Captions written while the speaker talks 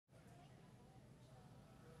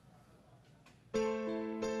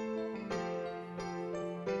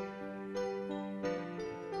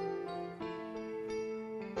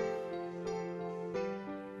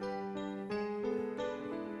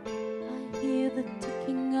hear the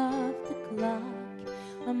ticking of the clock.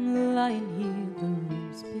 I'm lying here, the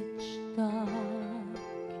room's pitch dark.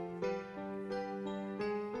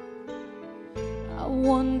 I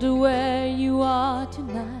wonder where you are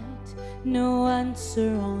tonight. No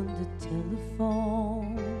answer on the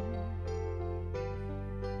telephone.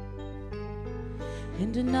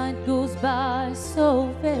 And the night goes by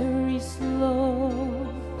so very slow.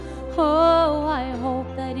 Oh, I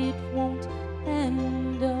hope that it won't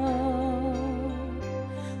end up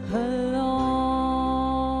alone.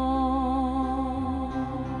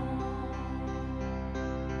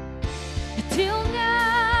 Till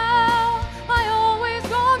now, I always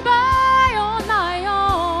gone by on my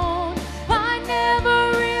own. I never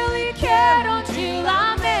really cared until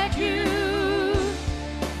I met you.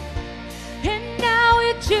 And now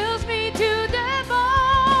it chills me to the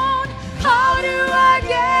bone. How do I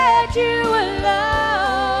get you alone?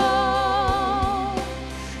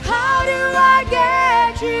 How do I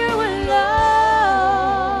get you alone?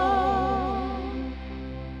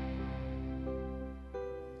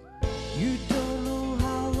 You don't know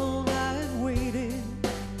how long I've waited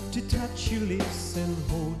to touch your lips and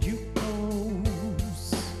hold you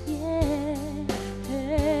close. Yeah,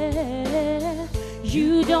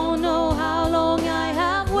 you don't know how long I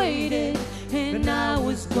have waited, and I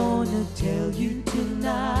was gonna tell you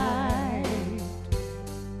tonight.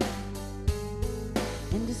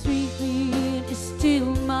 And the sweet wind is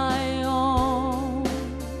still my own.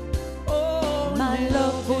 Oh, My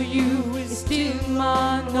love for you is still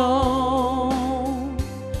my own.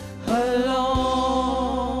 Alone.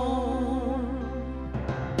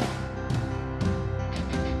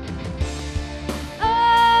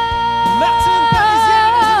 Martine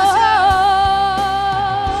Parisien,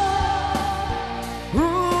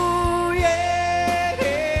 ooh, yeah.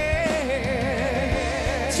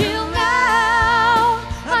 Till now,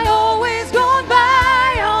 I always gone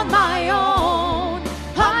by on my own.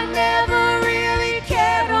 I never really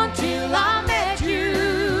cared until I met you.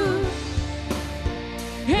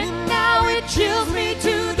 And now it chills me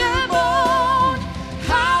to the bone.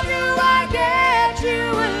 How do I get you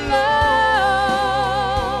alone?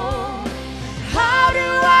 How do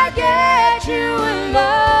I get you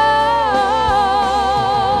alone?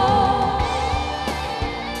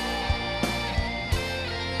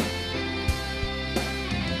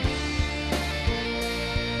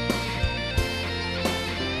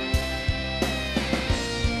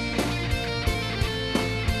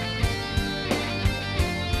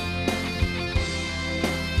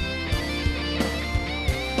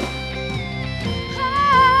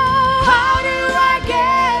 How do I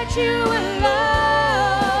get you alone?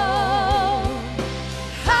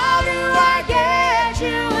 How do I get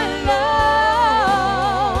you alone?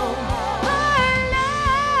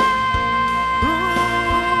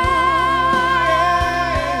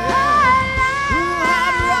 How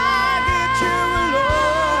do I get you alone?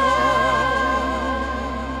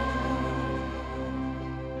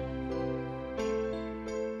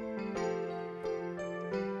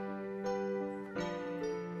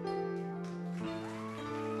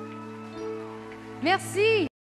 Merci.